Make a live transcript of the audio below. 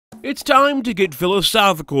It's time to get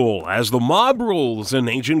philosophical as the mob rules in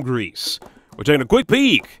ancient Greece. We're taking a quick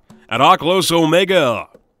peek at Okhlos Omega.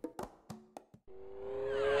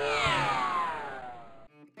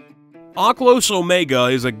 Okhlos Omega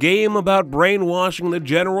is a game about brainwashing the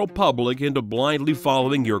general public into blindly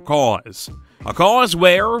following your cause. A cause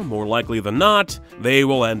where, more likely than not, they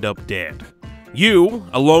will end up dead. You,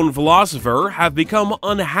 a lone philosopher, have become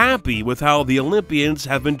unhappy with how the Olympians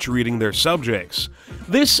have been treating their subjects.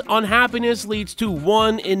 This unhappiness leads to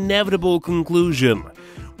one inevitable conclusion.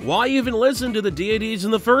 Why even listen to the deities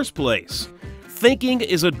in the first place? Thinking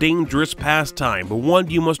is a dangerous pastime, but one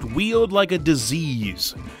you must wield like a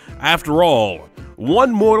disease. After all,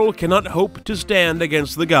 one mortal cannot hope to stand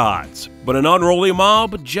against the gods, but an unruly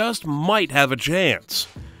mob just might have a chance.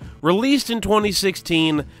 Released in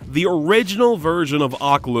 2016, the original version of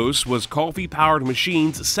Okhlos was Coffee Powered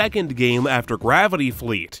Machine's second game after Gravity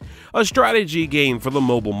Fleet, a strategy game for the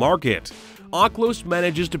mobile market. Okhlos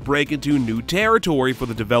manages to break into new territory for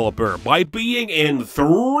the developer by being in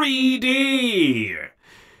 3D!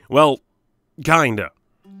 Well, kinda.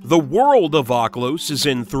 The world of Okhlos is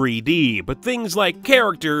in 3D, but things like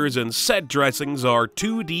characters and set dressings are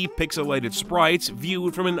 2D pixelated sprites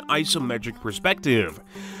viewed from an isometric perspective.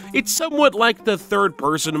 It's somewhat like the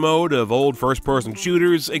third-person mode of old first-person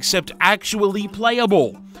shooters, except actually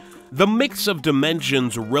playable. The mix of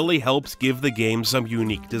dimensions really helps give the game some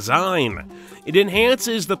unique design. It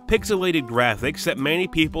enhances the pixelated graphics that many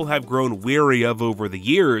people have grown weary of over the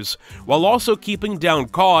years, while also keeping down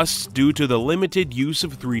costs due to the limited use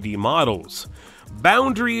of 3D models.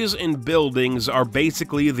 Boundaries in buildings are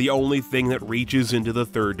basically the only thing that reaches into the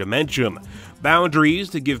third dimension. Boundaries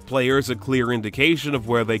to give players a clear indication of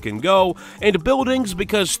where they can go, and buildings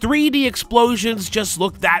because 3D explosions just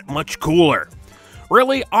look that much cooler.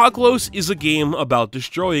 Really, Okhlos is a game about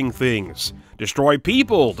destroying things. Destroy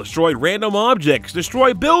people, destroy random objects,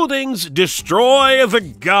 destroy buildings, destroy the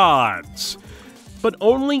gods. But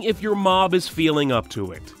only if your mob is feeling up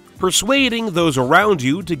to it. Persuading those around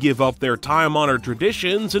you to give up their time-honored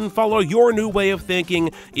traditions and follow your new way of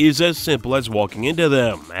thinking is as simple as walking into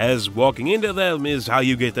them, as walking into them is how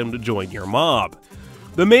you get them to join your mob.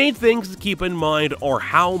 The main things to keep in mind are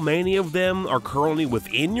how many of them are currently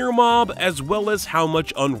within your mob, as well as how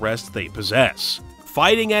much unrest they possess.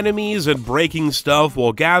 Fighting enemies and breaking stuff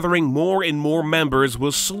while gathering more and more members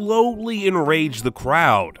will slowly enrage the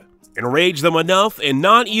crowd. Enrage them enough, and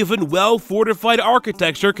not even well-fortified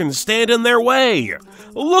architecture can stand in their way.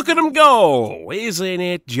 Look at them go! Isn't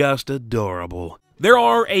it just adorable? There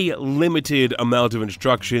are a limited amount of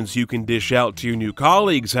instructions you can dish out to your new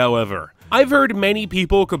colleagues, however. I've heard many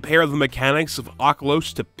people compare the mechanics of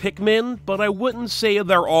Okhlos to Pikmen, but I wouldn't say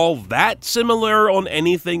they're all that similar on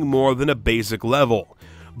anything more than a basic level.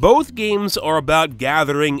 Both games are about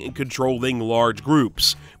gathering and controlling large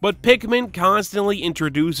groups, but Pikmin constantly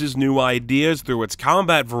introduces new ideas through its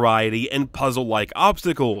combat variety and puzzle-like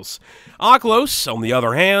obstacles. Okhlos, on the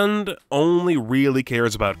other hand, only really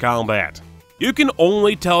cares about combat. You can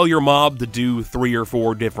only tell your mob to do 3 or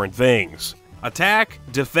 4 different things. Attack,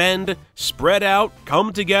 defend, spread out,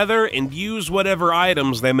 come together, and use whatever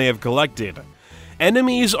items they may have collected.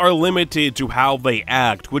 Enemies are limited to how they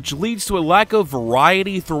act, which leads to a lack of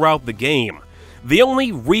variety throughout the game. The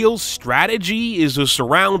only real strategy is to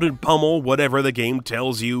surround and pummel whatever the game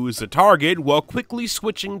tells you is the target while quickly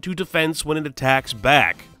switching to defense when it attacks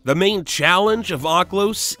back. The main challenge of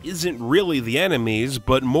Okhlos isn't really the enemies,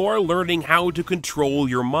 but more learning how to control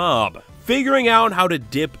your mob. Figuring out how to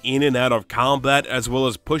dip in and out of combat, as well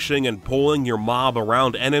as pushing and pulling your mob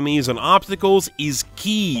around enemies and obstacles, is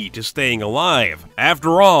key to staying alive.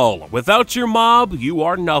 After all, without your mob, you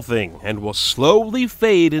are nothing, and will slowly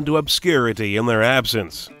fade into obscurity in their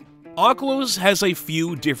absence. Okhlos has a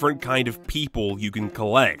few different kind of people you can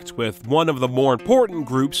collect, with one of the more important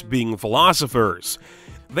groups being philosophers.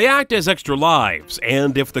 They act as extra lives,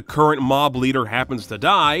 and if the current mob leader happens to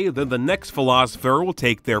die, then the next philosopher will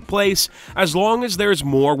take their place, as long as there's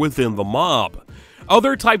more within the mob.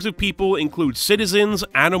 Other types of people include citizens,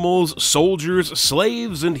 animals, soldiers,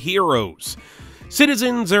 slaves, and heroes.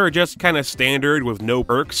 Citizens are just kinda standard with no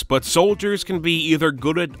perks, but soldiers can be either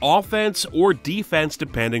good at offense or defense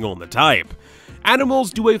depending on the type. Animals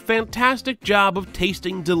do a fantastic job of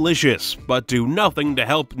tasting delicious, but do nothing to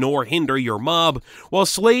help nor hinder your mob, while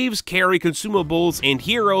slaves carry consumables and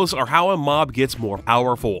heroes are how a mob gets more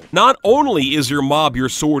powerful. Not only is your mob your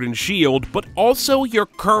sword and shield, but also your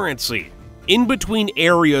currency. In between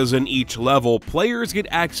areas in each level, players get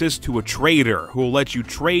access to a trader who will let you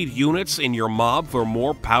trade units in your mob for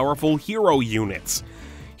more powerful hero units.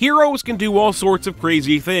 Heroes can do all sorts of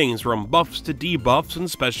crazy things, from buffs to debuffs and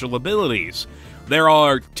special abilities. There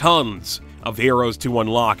are tons of heroes to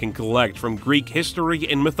unlock and collect from Greek history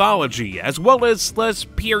and mythology, as well as less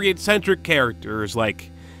period-centric characters like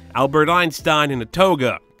Albert Einstein in a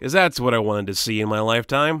toga, because that's what I wanted to see in my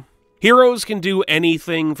lifetime. Heroes can do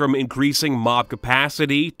anything from increasing mob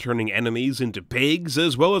capacity, turning enemies into pigs,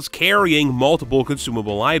 as well as carrying multiple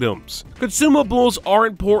consumable items. Consumables are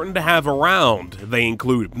important to have around. They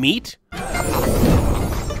include meat,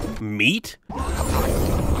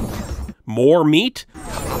 more meat,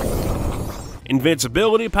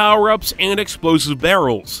 invincibility power-ups, and explosive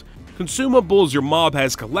barrels. Consumables your mob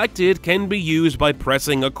has collected can be used by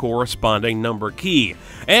pressing a corresponding number key,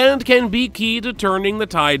 and can be key to turning the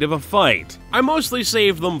tide of a fight. I mostly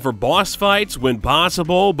save them for boss fights when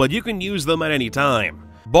possible, but you can use them at any time.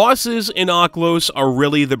 Bosses in Okhlos are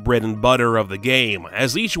really the bread and butter of the game,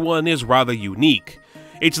 as each one is rather unique.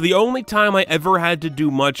 It's the only time I ever had to do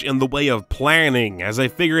much in the way of planning, as I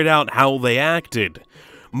figured out how they acted.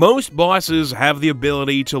 Most bosses have the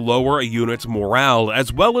ability to lower a unit's morale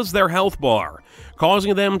as well as their health bar,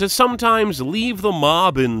 causing them to sometimes leave the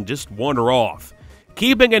mob and just wander off.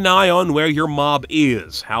 Keeping an eye on where your mob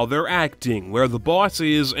is, how they're acting, where the boss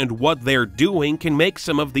is, and what they're doing can make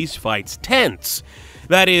some of these fights tense.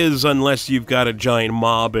 That is, unless you've got a giant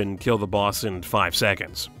mob and kill the boss in 5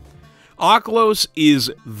 seconds. Okhlos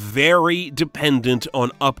is very dependent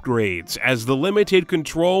on upgrades, as the limited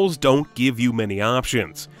controls don't give you many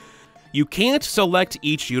options. You can't select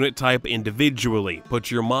each unit type individually,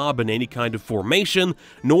 put your mob in any kind of formation,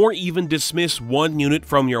 nor even dismiss one unit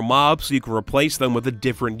from your mob so you can replace them with a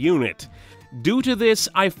different unit. Due to this,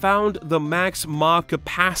 I found the max mob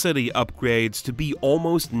capacity upgrades to be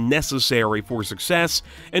almost necessary for success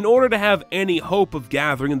in order to have any hope of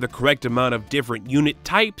gathering the correct amount of different unit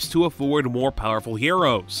types to afford more powerful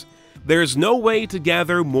heroes. There's no way to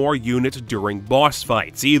gather more units during boss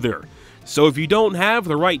fights either, so if you don't have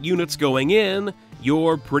the right units going in,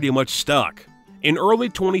 you're pretty much stuck. In early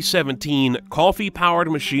 2017, Coffee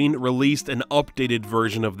Powered Machine released an updated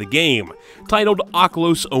version of the game, titled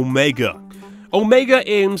Okhlos Omega. Omega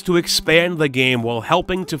aims to expand the game while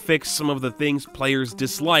helping to fix some of the things players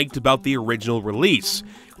disliked about the original release.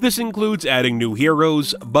 This includes adding new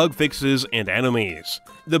heroes, bug fixes, and enemies.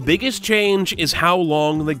 The biggest change is how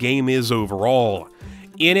long the game is overall.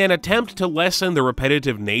 In an attempt to lessen the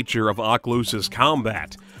repetitive nature of Okhlos'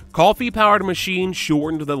 combat, Coffee Powered Machine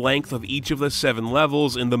shortened the length of each of the 7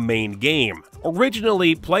 levels in the main game.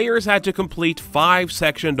 Originally, players had to complete 5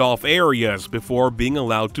 sectioned-off areas before being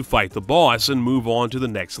allowed to fight the boss and move on to the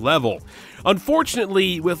next level.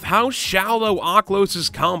 Unfortunately, with how shallow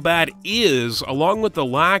Okhlos' combat is, along with the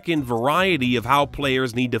lack in variety of how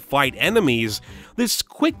players need to fight enemies, this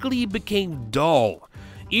quickly became dull.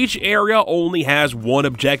 Each area only has one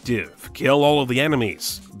objective: kill all of the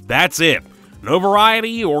enemies. That's it. No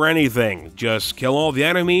variety or anything, just kill all the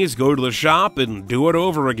enemies, go to the shop, and do it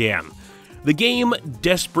over again. The game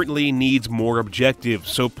desperately needs more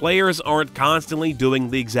objectives, so players aren't constantly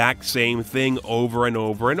doing the exact same thing over and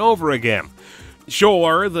over and over again.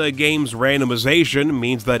 Sure, the game's randomization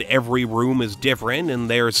means that every room is different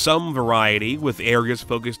and there's some variety with areas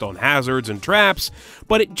focused on hazards and traps,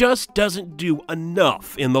 but it just doesn't do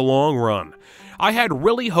enough in the long run. I had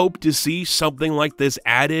really hoped to see something like this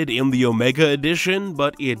added in the Omega Edition,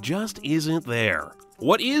 but it just isn't there.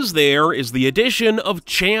 What is there is the addition of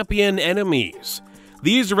champion enemies.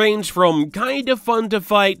 These range from kinda fun to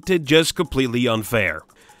fight to just completely unfair.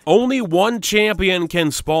 Only one champion can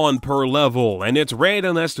spawn per level, and it's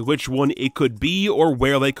random as to which one it could be or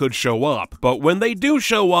where they could show up, but when they do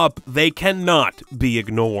show up, they cannot be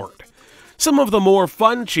ignored. Some of the more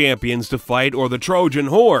fun champions to fight are the Trojan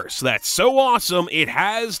Horse, that's so awesome it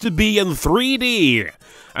has to be in 3D,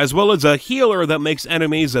 as well as a healer that makes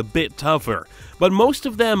enemies a bit tougher, but most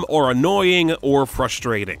of them are annoying or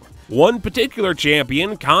frustrating. One particular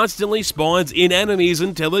champion constantly spawns in enemies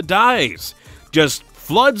until it dies, just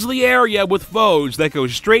floods the area with foes that go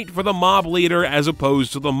straight for the mob leader as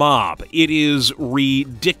opposed to the mob. It is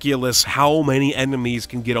ridiculous how many enemies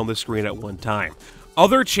can get on the screen at one time.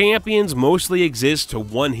 Other champions mostly exist to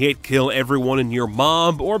one-hit kill everyone in your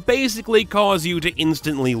mob, or basically cause you to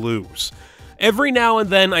instantly lose. Every now and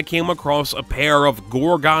then I came across a pair of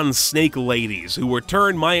Gorgon Snake Ladies who would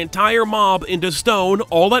turn my entire mob into stone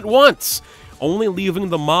all at once, only leaving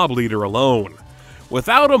the mob leader alone.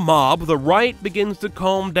 Without a mob, the riot begins to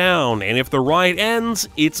calm down, and if the riot ends,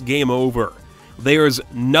 it's game over. There's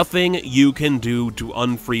nothing you can do to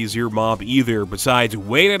unfreeze your mob either besides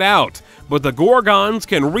wait it out, but the Gorgons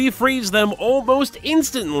can refreeze them almost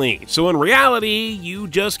instantly, so in reality, you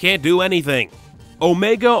just can't do anything.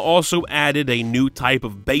 Omega also added a new type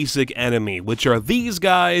of basic enemy, which are these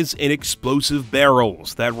guys in explosive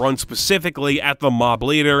barrels that run specifically at the mob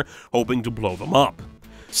leader, hoping to blow them up.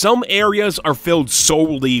 Some areas are filled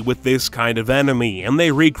solely with this kind of enemy, and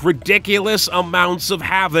they wreak ridiculous amounts of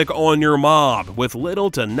havoc on your mob, with little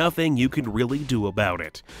to nothing you can really do about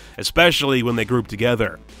it, especially when they group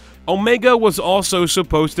together. Omega was also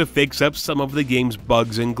supposed to fix up some of the game's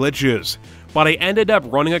bugs and glitches, but I ended up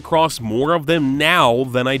running across more of them now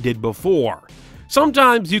than I did before.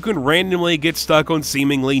 Sometimes you can randomly get stuck on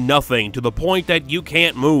seemingly nothing to the point that you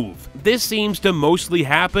can't move. This seems to mostly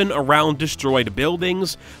happen around destroyed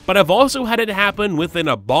buildings, but I've also had it happen within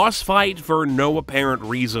a boss fight for no apparent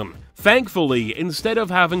reason. Thankfully, instead of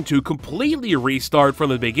having to completely restart from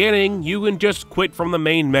the beginning, you can just quit from the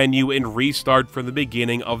main menu and restart from the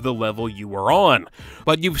beginning of the level you were on.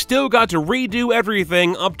 But you've still got to redo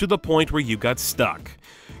everything up to the point where you got stuck.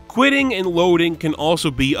 Quitting and loading can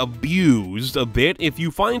also be abused a bit if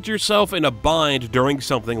you find yourself in a bind during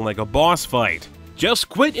something like a boss fight. Just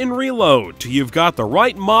quit and reload till you've got the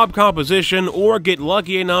right mob composition or get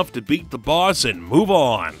lucky enough to beat the boss and move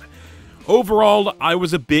on. Overall, I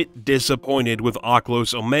was a bit disappointed with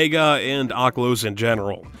Okhlos Omega and Okhlos in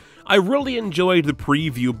general. I really enjoyed the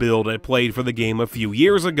preview build I played for the game a few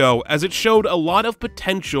years ago, as it showed a lot of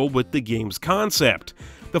potential with the game's concept.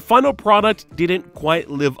 The final product didn't quite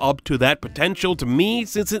live up to that potential to me,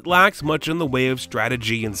 since it lacks much in the way of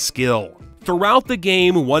strategy and skill. Throughout the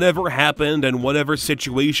game, whatever happened and whatever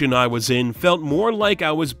situation I was in felt more like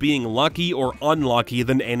I was being lucky or unlucky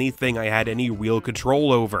than anything I had any real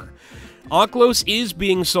control over. Okhlos is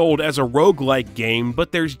being sold as a roguelike game,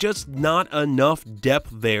 but there's just not enough depth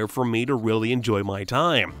there for me to really enjoy my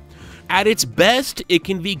time. At its best, it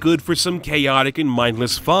can be good for some chaotic and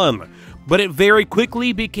mindless fun, but it very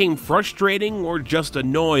quickly became frustrating or just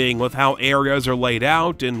annoying with how areas are laid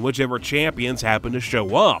out and whichever champions happen to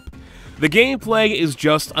show up. The gameplay is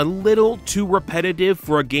just a little too repetitive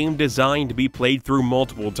for a game designed to be played through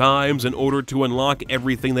multiple times in order to unlock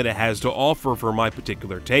everything that it has to offer for my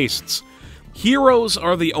particular tastes. Heroes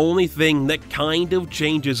are the only thing that kind of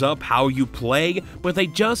changes up how you play, but they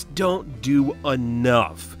just don't do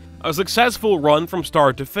enough. A successful run from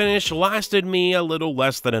start to finish lasted me a little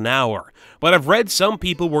less than an hour, but I've read some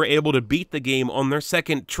people were able to beat the game on their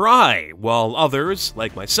second try, while others,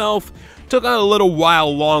 like myself, took a little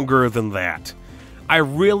while longer than that. I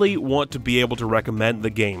really want to be able to recommend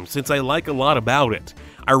the game since I like a lot about it.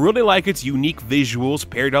 I really like its unique visuals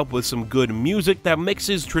paired up with some good music that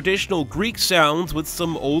mixes traditional Greek sounds with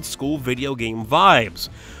some old school video game vibes.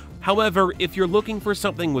 However, if you're looking for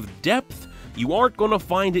something with depth, you aren't going to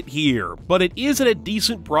find it here, but it is at a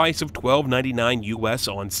decent price of $12.99 US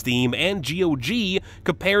on Steam and GOG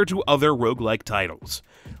compared to other roguelike titles.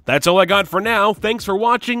 That's all I got for now. Thanks for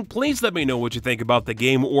watching. Please let me know what you think about the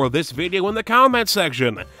game or this video in the comments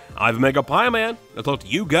section. I've Mega Pikmen. I'll talk to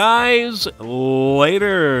you guys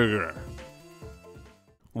later.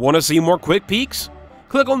 Want to see more quick peeks?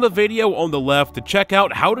 Click on the video on the left to check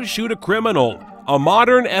out How to Shoot a Criminal, a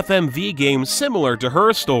modern FMV game similar to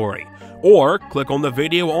Her Story. Or click on the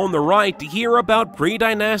video on the right to hear about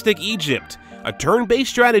Pre-Dynastic Egypt, a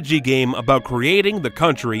turn-based strategy game about creating the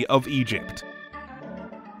country of Egypt.